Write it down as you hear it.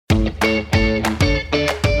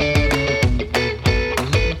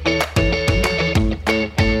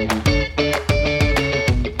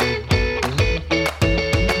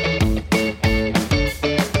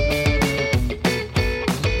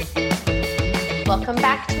Welcome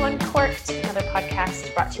back to Uncorked, another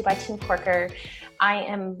podcast brought to you by Team Corker. I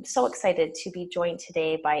am so excited to be joined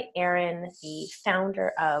today by Erin, the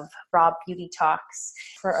founder of Raw Beauty Talks,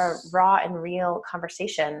 for a raw and real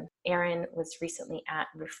conversation. Erin was recently at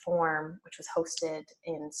Reform, which was hosted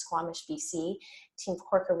in Squamish, BC. Team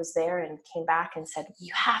Corker was there and came back and said,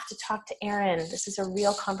 you have to talk to Erin. This is a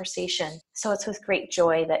real conversation. So it's with great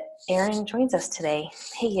joy that Erin joins us today.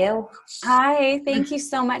 Hey, you. Hi, thank you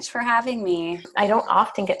so much for having me. I don't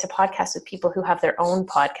often get to podcast with people who have their own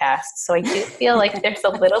podcasts, so I do feel like there's a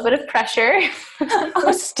little bit of pressure.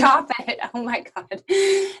 Oh, stop it. Oh my God.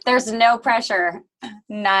 There's no pressure.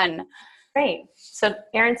 None. Great. So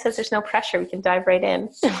Erin says there's no pressure. We can dive right in.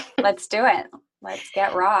 Let's do it. Let's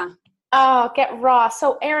get raw. Oh, get raw.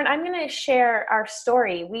 So Erin, I'm going to share our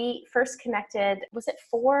story. We first connected, was it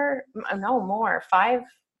 5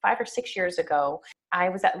 or 6 years ago. I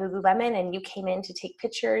was at Lululemon and you came in to take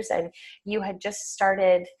pictures, and you had just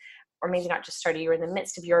started, or maybe not just started, you were in the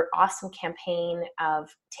midst of your awesome campaign of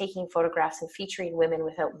taking photographs and featuring women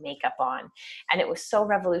without makeup on. And it was so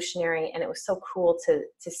revolutionary, and it was so cool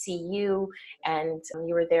to see you, and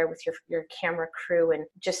you were there with your camera crew, and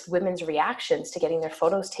just women's reactions to getting their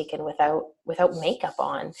photos taken without makeup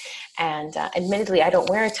on. And admittedly, I don't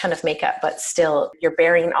wear a ton of makeup, but still you're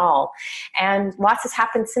bearing all. And lots has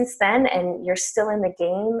happened since then, and you're still in the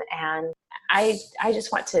game. And I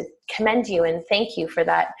just want to commend you and thank you for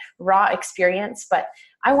that raw experience. But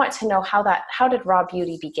I want to know how did Raw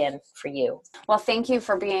Beauty begin for you? Well, thank you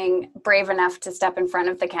for being brave enough to step in front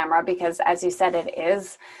of the camera, because as you said,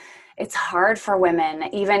 it's hard for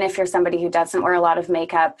women, even if you're somebody who doesn't wear a lot of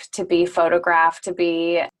makeup, to be photographed,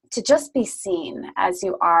 to just be seen as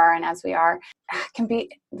you are and as we are, can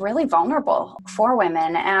be really vulnerable for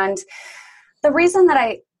women. And the reason that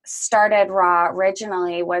I started Raw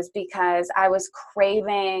originally was because I was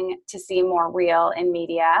craving to see more real in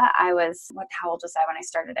media. How old was I when I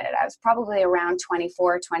started it? I was probably around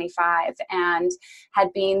 24, 25, and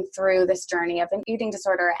had been through this journey of an eating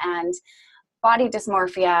disorder and body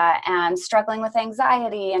dysmorphia and struggling with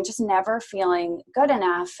anxiety and just never feeling good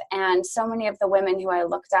enough. And so many of the women who I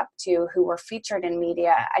looked up to who were featured in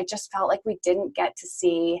media, I just felt like we didn't get to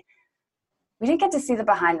see the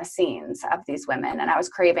behind the scenes of these women, and I was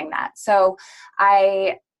craving that. So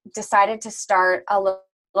I decided to start a little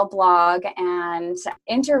blog and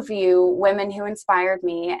interview women who inspired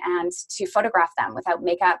me, and to photograph them without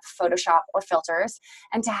makeup, Photoshop, or filters,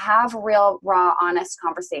 and to have real, raw, honest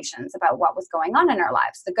conversations about what was going on in our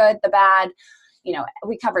lives, the good, the bad. You know,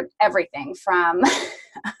 we covered everything from,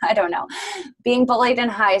 I don't know, being bullied in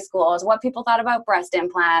high school, to what people thought about breast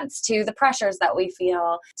implants, to the pressures that we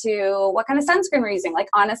feel, to what kind of sunscreen we're using. Like,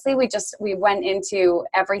 honestly, we went into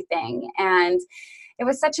everything. And it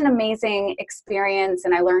was such an amazing experience,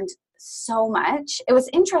 and I learned so much. It was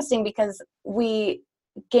interesting because we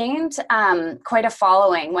gained quite a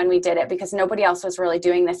following when we did it, because nobody else was really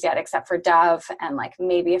doing this yet except for Dove and like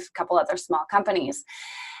maybe a couple other small companies.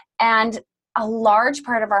 And a large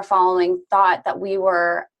part of our following thought that we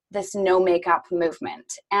were this no makeup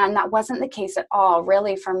movement. And that wasn't the case at all.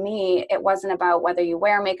 Really, for me, it wasn't about whether you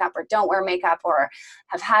wear makeup or don't wear makeup, or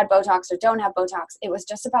have had Botox or don't have Botox. It was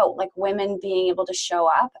just about like women being able to show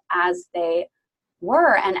up as they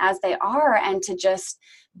were and as they are, and to just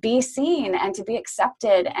be seen and to be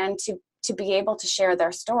accepted, and to be able to share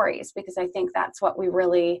their stories, because I think that's what we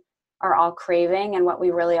really are all craving and what we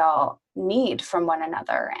really all need from one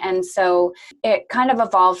another. And so it kind of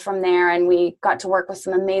evolved from there, and we got to work with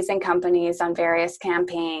some amazing companies on various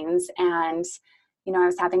campaigns. And, you know, I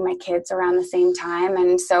was having my kids around the same time.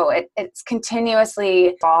 And so it's continuously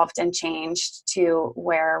evolved and changed to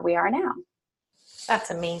where we are now. That's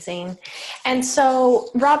amazing. And so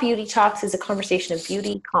Raw Beauty Talks is a conversation of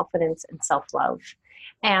beauty, confidence, and self-love.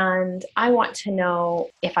 And I want to know,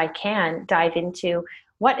 if I can, dive into,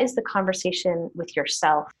 what is the conversation with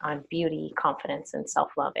yourself on beauty, confidence, and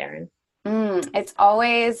self-love, Erin? It's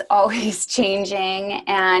always changing,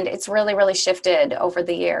 and it's really, really shifted over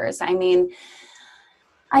the years. I mean,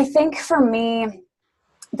 I think for me,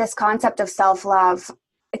 this concept of self-love,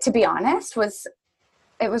 to be honest, was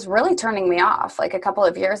really turning me off. Like a couple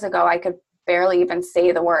of years ago, I could barely even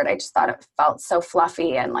say the word. I just thought it felt so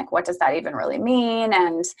fluffy, and like, what does that even really mean?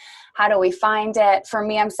 And how do we find it? For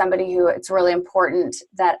me, I'm somebody who it's really important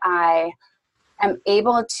that I am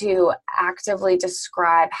able to actively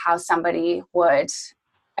describe how somebody would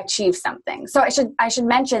achieve something. So I should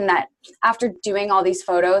mention that after doing all these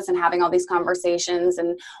photos and having all these conversations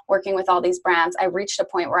and working with all these brands, I reached a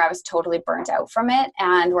point where I was totally burnt out from it,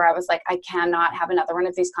 and where I was like, I cannot have another one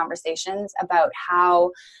of these conversations about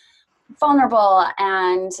how vulnerable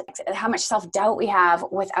and how much self-doubt we have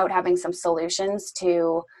without having some solutions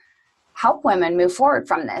to help women move forward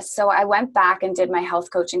from this. So I went back and did my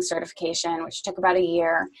health coaching certification, which took about a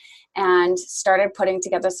year, and started putting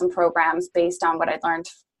together some programs based on what I'd learned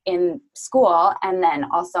in school and then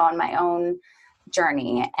also on my own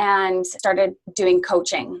journey, and started doing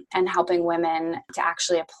coaching and helping women to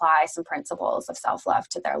actually apply some principles of self-love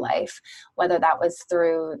to their life, whether that was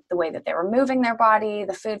through the way that they were moving their body,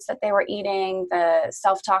 the foods that they were eating, the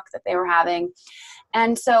self-talk that they were having.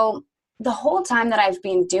 And so the whole time that I've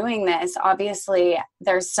been doing this, obviously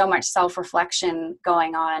there's so much self-reflection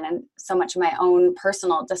going on and so much of my own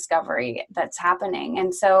personal discovery that's happening.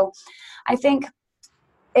 And so I think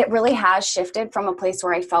it really has shifted from a place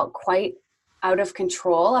where I felt quite out of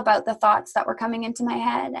control about the thoughts that were coming into my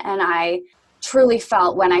head. And I truly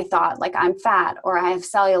felt when I thought like I'm fat, or I have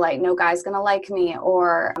cellulite, no guy's going to like me,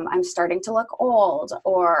 or I'm starting to look old,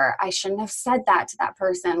 or I shouldn't have said that to that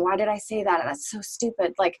person. Why did I say that? That's so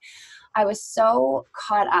stupid. Like, I was so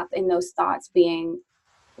caught up in those thoughts being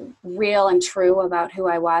real and true about who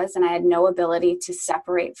I was, and I had no ability to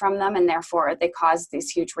separate from them, and therefore they caused these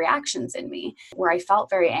huge reactions in me where I felt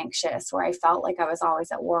very anxious, where I felt like I was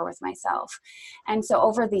always at war with myself. And so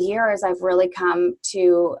over the years, I've really come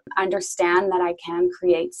to understand that I can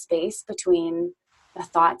create space between the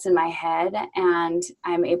thoughts in my head, and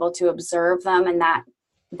I'm able to observe them, and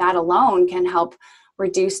that alone can help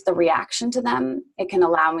reduce the reaction to them. It can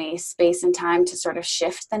allow me space and time to sort of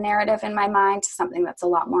shift the narrative in my mind to something that's a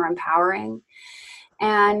lot more empowering.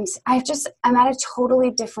 And I'm at a totally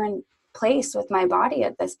different place with my body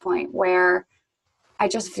at this point, where I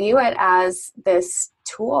just view it as this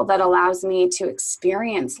tool that allows me to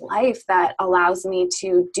experience life, that allows me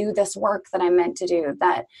to do this work that I'm meant to do,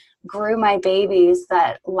 that grew my babies,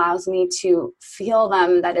 that allows me to feel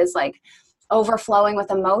them, that is like overflowing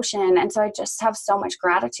with emotion. And so I just have so much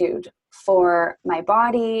gratitude for my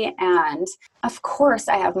body. And of course,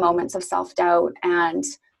 I have moments of self-doubt. And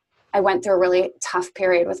I went through a really tough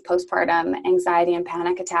period with postpartum anxiety and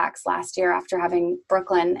panic attacks last year after having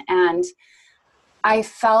Brooklyn. And I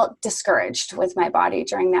felt discouraged with my body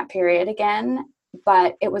during that period again.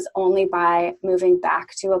 But it was only by moving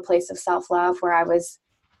back to a place of self-love, where I was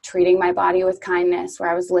treating my body with kindness, where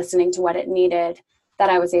I was listening to what it needed, that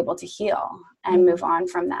I was able to heal and move on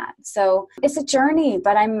from that. So it's a journey,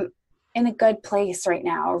 but I'm in a good place right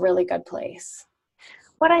now, a really good place.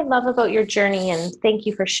 What I love about your journey, and thank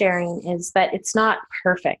you for sharing, is that it's not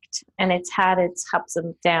perfect, and it's had its ups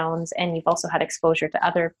and downs, and you've also had exposure to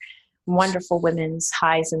other wonderful women's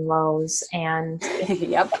highs and lows, and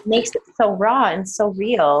Yep. it makes it so raw and so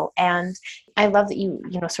real. And I love that you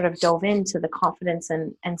sort of dove into the confidence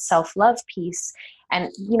and self-love piece. And,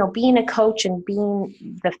 being a coach and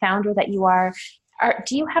being the founder that you are,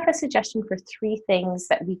 do you have a suggestion for 3 things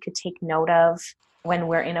that we could take note of when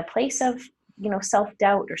we're in a place of,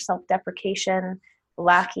 self-doubt or self-deprecation,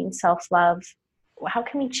 lacking self-love? How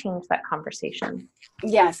can we change that conversation?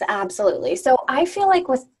 Yes, absolutely. So I feel like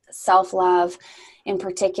with self-love in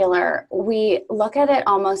particular, we look at it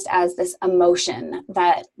almost as this emotion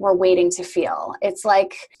that we're waiting to feel. It's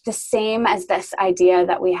like the same as this idea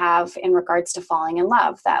that we have in regards to falling in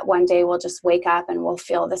love, that one day we'll just wake up and we'll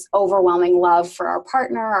feel this overwhelming love for our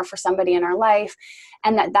partner or for somebody in our life,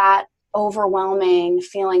 and that overwhelming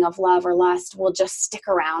feeling of love or lust will just stick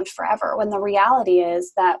around forever. When the reality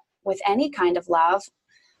is that with any kind of love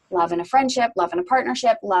in a friendship, love in a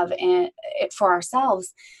partnership, love in it for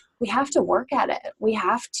ourselves, we have to work at it. We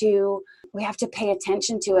have to pay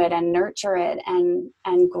attention to it and nurture it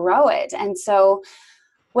and grow it. And so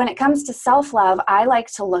when it comes to self-love, I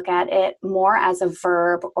like to look at it more as a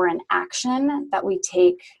verb or an action that we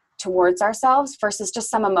take towards ourselves versus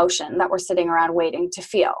just some emotion that we're sitting around waiting to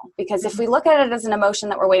feel. Because if we look at it as an emotion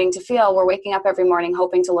that we're waiting to feel, we're waking up every morning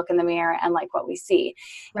hoping to look in the mirror and like what we see.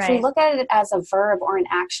 Right. If we look at it as a verb or an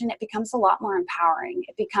action, it becomes a lot more empowering.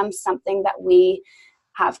 It becomes something that we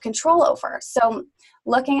have control over. So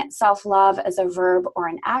looking at self-love as a verb or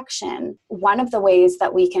an action, one of the ways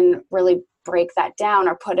that we can really break that down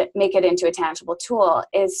or make it into a tangible tool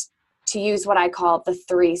is to use what I call the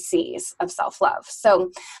 3 C's of self-love.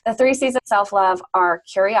 So the 3 C's of self-love are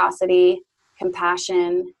curiosity,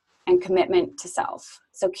 compassion, and commitment to self.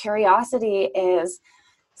 So curiosity is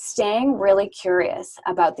staying really curious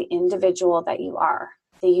about the individual that you are.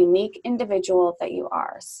 the unique individual that you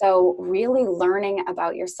are. So really learning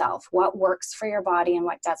about yourself, what works for your body and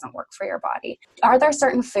what doesn't work for your body. Are there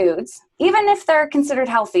certain foods, even if they're considered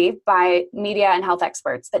healthy by media and health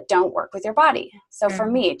experts, that don't work with your body? So for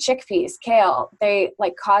me, chickpeas, kale, they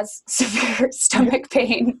like cause severe stomach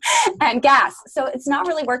pain and gas. So it's not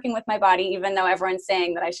really working with my body, even though everyone's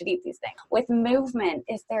saying that I should eat these things. With movement,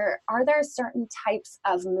 are there certain types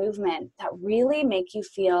of movement that really make you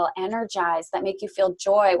feel energized, that make you feel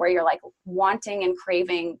joy, where you're like wanting and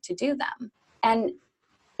craving to do them? And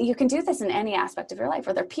you can do this in any aspect of your life.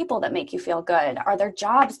 Are there people that make you feel good? Are there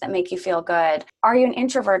jobs that make you feel good? Are you an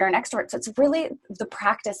introvert or an extrovert? So it's really the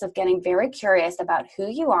practice of getting very curious about who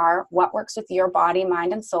you are, what works with your body,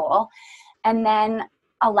 mind, and soul, and then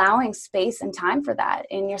allowing space and time for that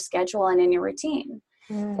in your schedule and in your routine.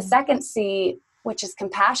 The second C, which is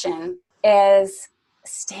compassion, is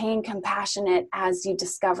staying compassionate as you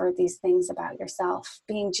discover these things about yourself,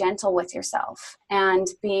 being gentle with yourself, and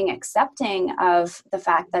being accepting of the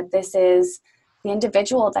fact that this is the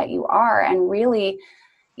individual that you are, and really,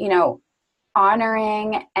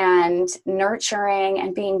 honoring and nurturing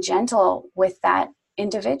and being gentle with that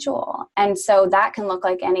individual. And so that can look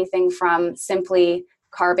like anything from simply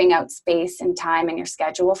carving out space and time in your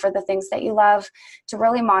schedule for the things that you love, to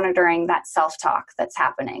really monitoring that self-talk that's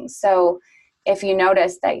happening. So if you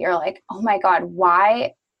notice that you're like, oh my God,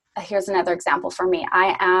 why? Here's another example for me.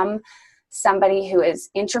 I am somebody who is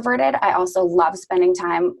introverted. I also love spending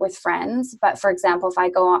time with friends. But for example, if I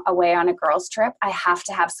go away on a girls' trip, I have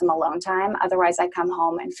to have some alone time. Otherwise, I come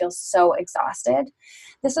home and feel so exhausted.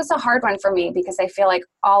 This was a hard one for me because I feel like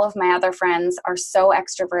all of my other friends are so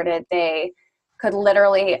extroverted. They could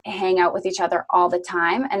literally hang out with each other all the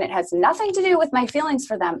time. And it has nothing to do with my feelings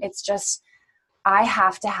for them. It's just, I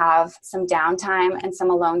have to have some downtime and some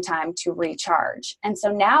alone time to recharge. And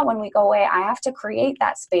so now when we go away, I have to create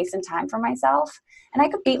that space and time for myself. And I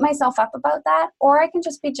could beat myself up about that, or I can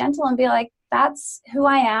just be gentle and be like, that's who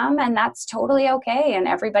I am, and that's totally okay. And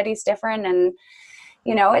everybody's different. And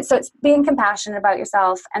so it's being compassionate about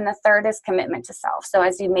yourself. And the third is commitment to self. So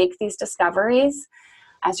as you make these discoveries,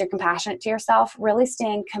 as you're compassionate to yourself, really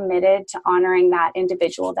staying committed to honoring that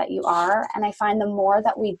individual that you are. And I find the more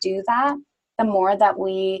that we do that, the more that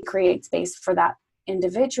we create space for that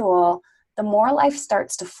individual, the more life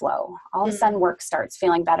starts to flow. All of a sudden work starts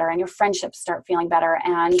feeling better, and your friendships start feeling better,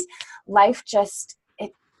 and life just,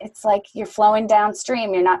 it's like you're flowing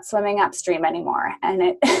downstream. You're not swimming upstream anymore.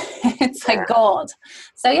 And it's like gold.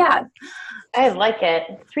 So yeah. I like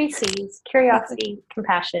it. 3 C's: curiosity,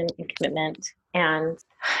 compassion, and commitment. And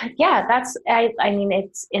yeah, I mean,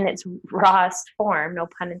 it's in its rawest form, no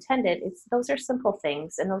pun intended. Those are simple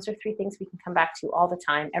things. And those are 3 things we can come back to all the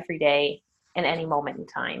time, every day, in any moment in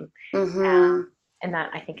time. And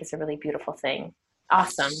that, I think, is a really beautiful thing.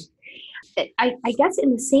 Awesome. I guess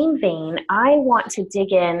in the same vein, I want to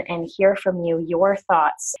dig in and hear from you, your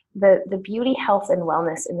thoughts, the beauty, health, and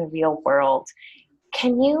wellness in the real world.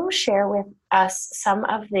 Can you share with us some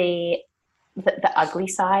of the ugly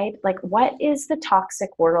side? Like, what is the toxic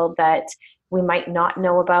world that we might not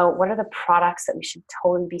know about? What are the products that we should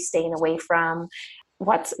totally be staying away from?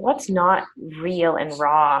 What's not real and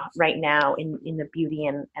raw right now in the beauty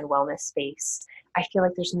and wellness space? I feel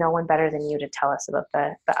like there's no one better than you to tell us about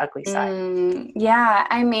the ugly side. Yeah,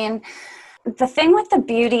 I mean, the thing with the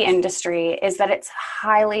beauty industry is that it's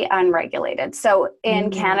highly unregulated. So in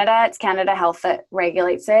Canada, it's Canada Health that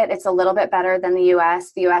regulates it. It's a little bit better than the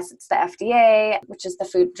US. The US, it's the FDA, which is the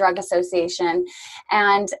Food Drug Association.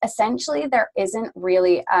 And essentially, there isn't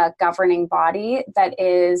really a governing body that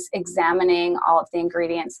is examining all of the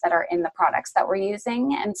ingredients that are in the products that we're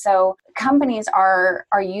using. And so companies are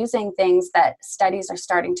using things that studies are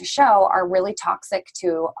starting to show are really toxic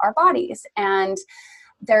to our bodies. And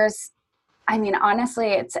honestly,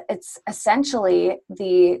 it's essentially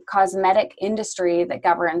the cosmetic industry that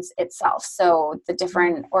governs itself. So the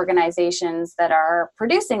different organizations that are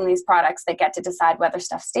producing these products, that get to decide whether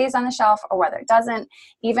stuff stays on the shelf or whether it doesn't.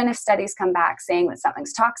 Even if studies come back saying that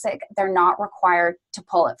something's toxic, they're not required to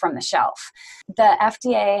pull it from the shelf. The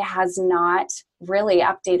FDA has not really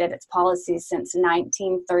updated its policies since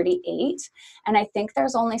 1938. And I think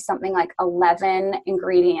there's only something like 11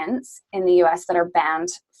 ingredients in the US that are banned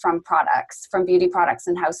from products, from beauty products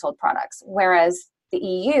and household products. Whereas the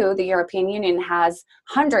EU, the European Union, has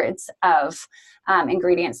hundreds of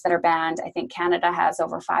ingredients that are banned. I think Canada has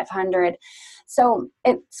over 500. So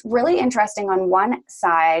it's really interesting. On one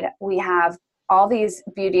side, we have all these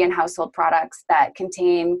beauty and household products that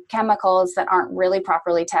contain chemicals that aren't really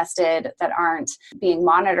properly tested, that aren't being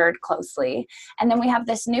monitored closely. And then we have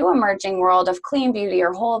this new emerging world of clean beauty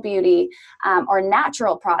or whole beauty, or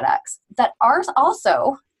natural products that are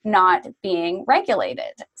also not being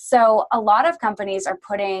regulated. So a lot of companies are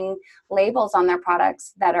putting labels on their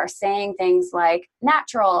products that are saying things like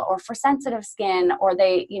natural or for sensitive skin, or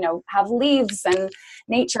they, have leaves and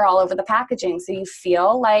nature all over the packaging. So you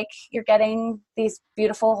feel like you're getting these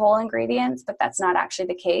beautiful whole ingredients, but that's not actually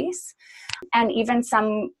the case. And even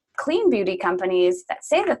some clean beauty companies that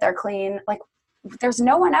say that they're clean, like there's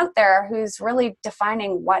no one out there who's really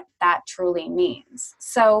defining what that truly means.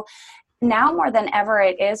 So now more than ever,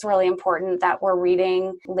 it is really important that we're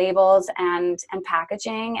reading labels and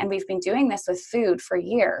packaging. And we've been doing this with food for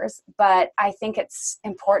years, but I think it's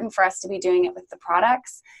important for us to be doing it with the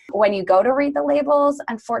products. When you go to read the labels,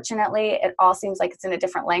 unfortunately, it all seems like it's in a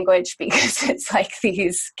different language because it's like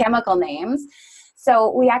these chemical names.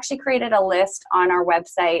 So we actually created a list on our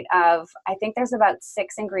website of, I think there's about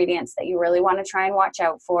 6 ingredients that you really want to try and watch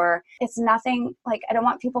out for. It's nothing like, I don't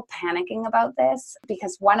want people panicking about this,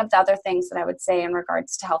 because one of the other things that I would say in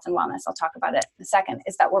regards to health and wellness, I'll talk about it in a second,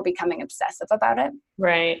 is that we're becoming obsessive about it.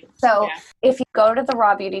 Right. So if you go to the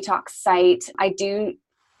Raw Beauty Talk site, I do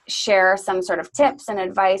share some sort of tips and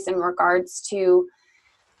advice in regards to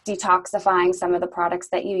detoxifying some of the products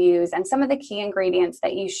that you use and some of the key ingredients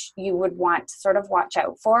that you would want to sort of watch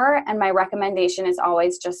out for. And my recommendation is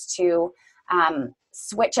always just to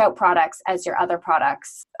switch out products as your other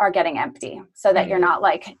products are getting empty, so that you're not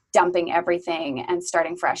like dumping everything and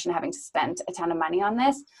starting fresh and having to spend a ton of money on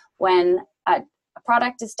this. When a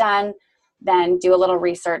product is done, then do a little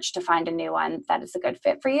research to find a new one that is a good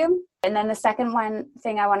fit for you. And then the second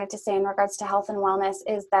thing I wanted to say in regards to health and wellness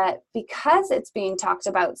is that because it's being talked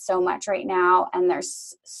about so much right now, and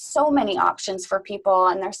there's so many options for people,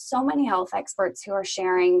 and there's so many health experts who are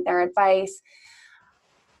sharing their advice,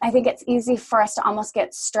 I think it's easy for us to almost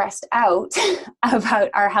get stressed out about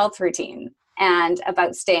our health routine and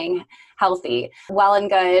about staying healthy. Well and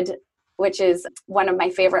Good, which is one of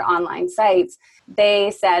my favorite online sites,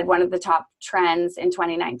 they said one of the top trends in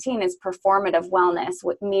 2019 is performative wellness,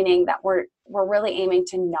 meaning that we're really aiming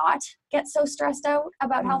to not get so stressed out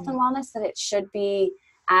about health and wellness, that it should be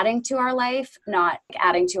adding to our life, not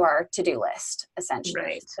adding to our to-do list, essentially.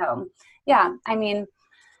 Right. So, yeah, I mean,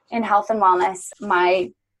 in health and wellness,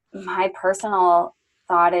 my personal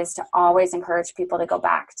thought is to always encourage people to go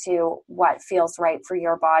back to what feels right for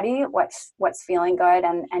your body, what's feeling good,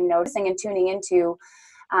 and noticing and tuning into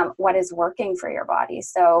what is working for your body.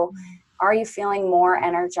 So are you feeling more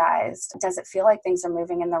energized? Does it feel like things are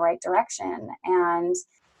moving in the right direction? And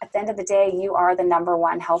at the end of the day, you are the number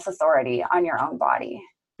one health authority on your own body,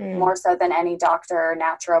 more so than any doctor,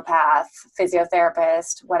 naturopath,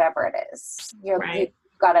 physiotherapist, whatever it is. You've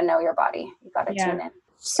got to know your body. You've got to tune in.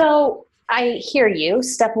 So I hear you.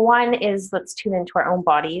 Step 1 is let's tune into our own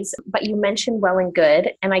bodies. But you mentioned Well and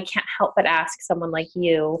Good, and I can't help but ask someone like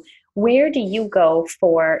you, where do you go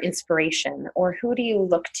for inspiration, or who do you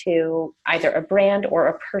look to, either a brand or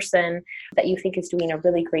a person that you think is doing a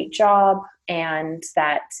really great job and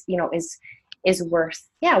that, is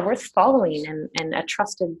worth following and a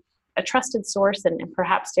trusted source, and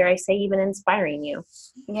perhaps, dare I say, even inspiring you?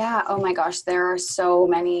 Yeah. Oh my gosh. There are so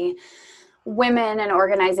many women and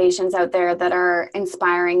organizations out there that are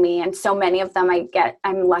inspiring me. And so many of them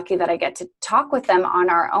I'm lucky that I get to talk with them on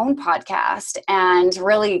our own podcast and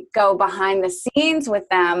really go behind the scenes with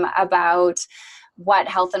them about what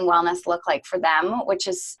health and wellness look like for them, which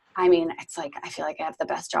is, it's like, I feel like I have the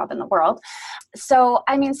best job in the world. So,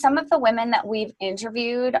 some of the women that we've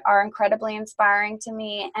interviewed are incredibly inspiring to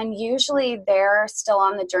me. And usually they're still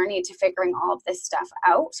on the journey to figuring all of this stuff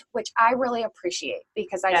out, which I really appreciate,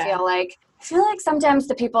 because I feel like sometimes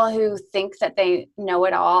the people who think that they know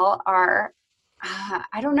it all are,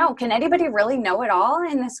 I don't know. Can anybody really know it all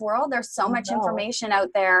in this world? There's so much information out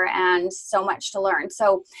there and so much to learn.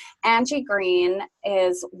 So Angie Green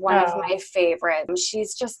is one of my favorites.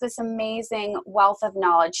 She's just this amazing wealth of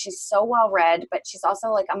knowledge. She's so well read, but she's also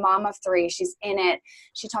like a mom of 3. She's in it.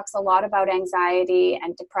 She talks a lot about anxiety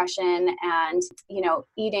and depression and,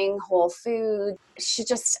 eating whole food. She's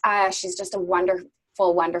just a wonderful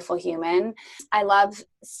human. I love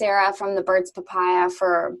Sarah from the Bird's Papaya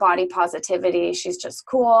for body positivity. She's just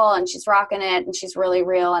cool and she's rocking it and she's really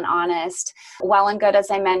real and honest. Well and Good, as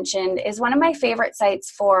I mentioned, is one of my favorite sites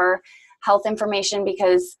for health information,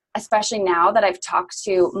 because especially now that I've talked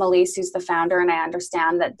to Melise, who's the founder, and I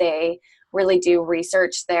understand that they really do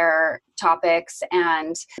research their topics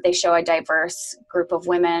and they show a diverse group of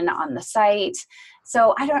women on the site.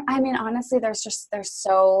 So honestly, there's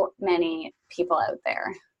so many people out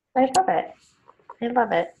there. I love it. I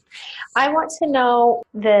love it. I want to know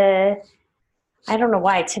I don't know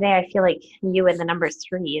why today I feel like you and the number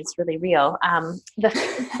 3 is really real. The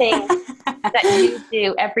thing that you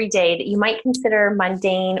do every day that you might consider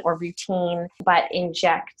mundane or routine, but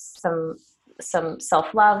inject some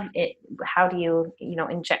self-love. How do you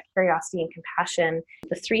inject curiosity and compassion?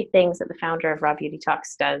 The 3 things that the founder of Raw Beauty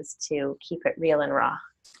Talks does to keep it real and raw.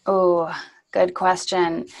 Oh, good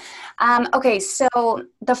question. Okay, so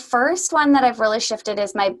the first one that I've really shifted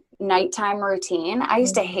is my nighttime routine. I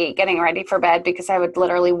used to hate getting ready for bed because I would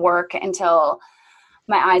literally work until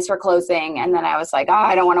my eyes were closing. And then I was like, oh,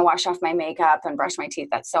 I don't want to wash off my makeup and brush my teeth.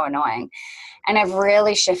 That's so annoying. And I've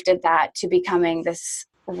really shifted that to becoming this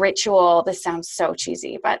ritual. This sounds so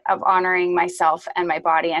cheesy, but of honoring myself and my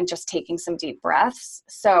body and just taking some deep breaths.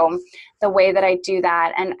 So the way that I do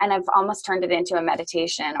that, and I've almost turned it into a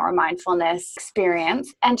meditation or a mindfulness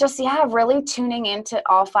experience, and just, really tuning into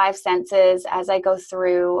all 5 senses as I go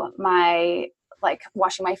through my, like,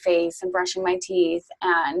 washing my face and brushing my teeth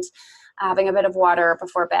and having a bit of water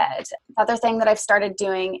before bed. The other thing that I've started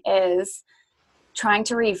doing is trying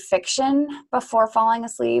to read fiction before falling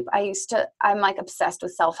asleep. I'm like obsessed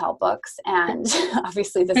with self-help books, and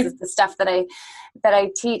obviously this is the stuff that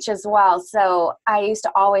I teach as well. So I used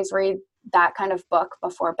to always read that kind of book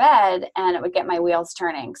before bed, and it would get my wheels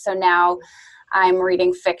turning. So now I'm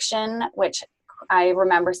reading fiction, which I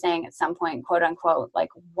remember saying at some point, quote unquote, like,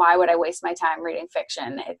 why would I waste my time reading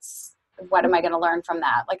fiction? What am I going to learn from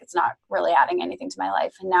that? Like, it's not really adding anything to my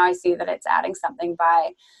life. And now I see that it's adding something by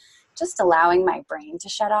just allowing my brain to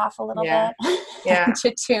shut off a little bit,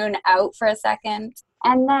 to tune out for a second.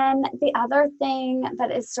 And then the other thing that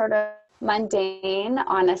is sort of mundane,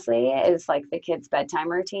 honestly, is like the kids' bedtime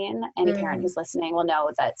routine. Any parent who's listening will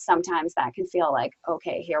know that sometimes that can feel like,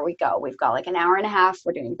 okay, here we go. We've got like an hour and a half.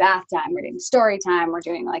 We're doing bath time. We're doing story time. We're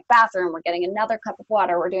doing like bathroom. We're getting another cup of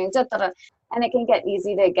water. We're doing da-da-da. And it can get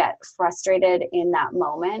easy to get frustrated in that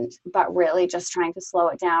moment, but really just trying to slow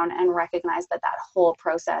it down and recognize that that whole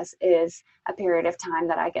process is a period of time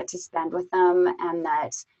that I get to spend with them, and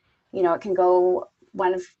that, it can go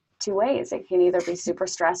one of 2 ways. It can either be super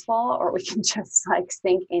stressful, or we can just like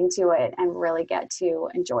sink into it and really get to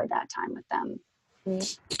enjoy that time with them.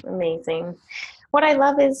 Amazing. What I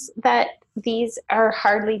love is that these are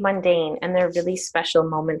hardly mundane, and they're really special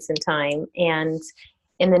moments in time. And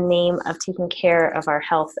in the name of taking care of our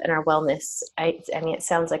health and our wellness, I mean, it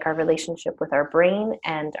sounds like our relationship with our brain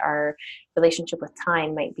and our relationship with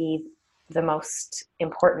time might be the most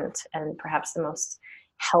important and perhaps the most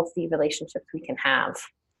healthy relationships we can have.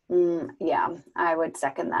 Yeah, I would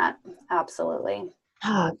second that. Absolutely.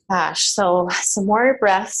 Oh gosh. So some more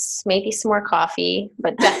breaths, maybe some more coffee,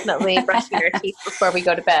 but definitely brushing our teeth before we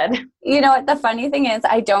go to bed. You know what? The funny thing is,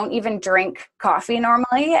 I don't even drink coffee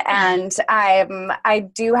normally. And I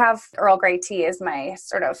do have Earl Grey tea as my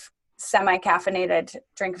sort of semi-caffeinated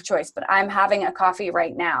drink of choice, but I'm having a coffee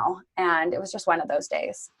right now. And it was just one of those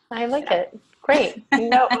days. I like it. Great.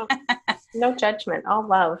 No judgment. All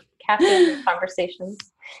love. Caffeine conversations.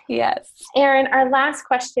 Yes. Erin, our last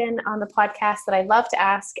question on the podcast that I love to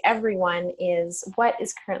ask everyone is, what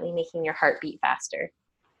is currently making your heart beat faster?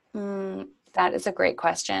 That is a great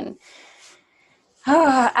question.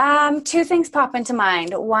 2 things pop into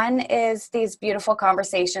mind. One is these beautiful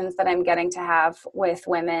conversations that I'm getting to have with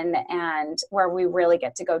women, and where we really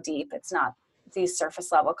get to go deep. It's not these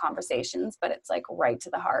surface level conversations, but it's like right to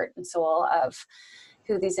the heart and soul of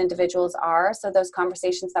who these individuals are. So those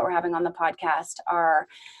conversations that we're having on the podcast are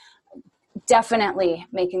definitely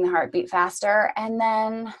making the heart beat faster. And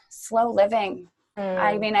then slow living.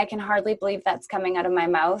 I mean, I can hardly believe that's coming out of my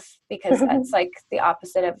mouth, because that's like the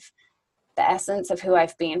opposite of the essence of who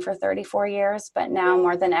I've been for 34 years. But now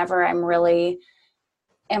more than ever, I'm really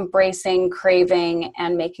embracing, craving,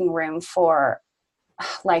 and making room for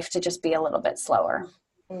life to just be a little bit slower.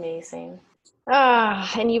 Amazing.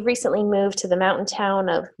 And you've recently moved to the mountain town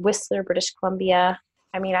of Whistler, British Columbia.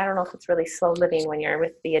 I mean, I don't know if it's really slow living when you're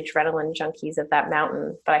with the adrenaline junkies of that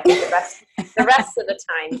mountain, but I think the rest of the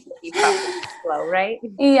time you probably slow, right?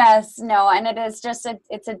 Yes, no, and it is just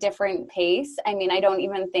it's a different pace. I mean, I don't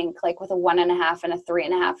even think, like, with a 1.5 and a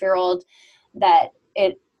 3.5-year-old that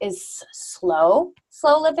it is slow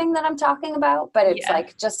living that I'm talking about, but it's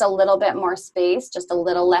like just a little bit more space, just a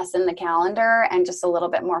little less in the calendar, and just a little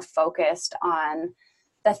bit more focused on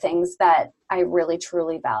the things that I really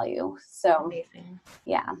truly value. So amazing.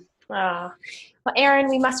 Yeah. Oh. Well, Erin,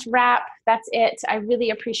 we must wrap. That's it. I really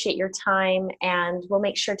appreciate your time, and we'll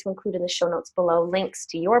make sure to include in the show notes below links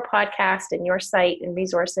to your podcast and your site and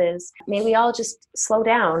resources. May we all just slow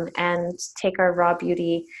down and take our raw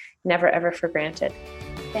beauty never ever for granted.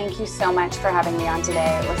 Thank you so much for having me on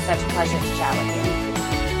today. It was such a pleasure to chat with you.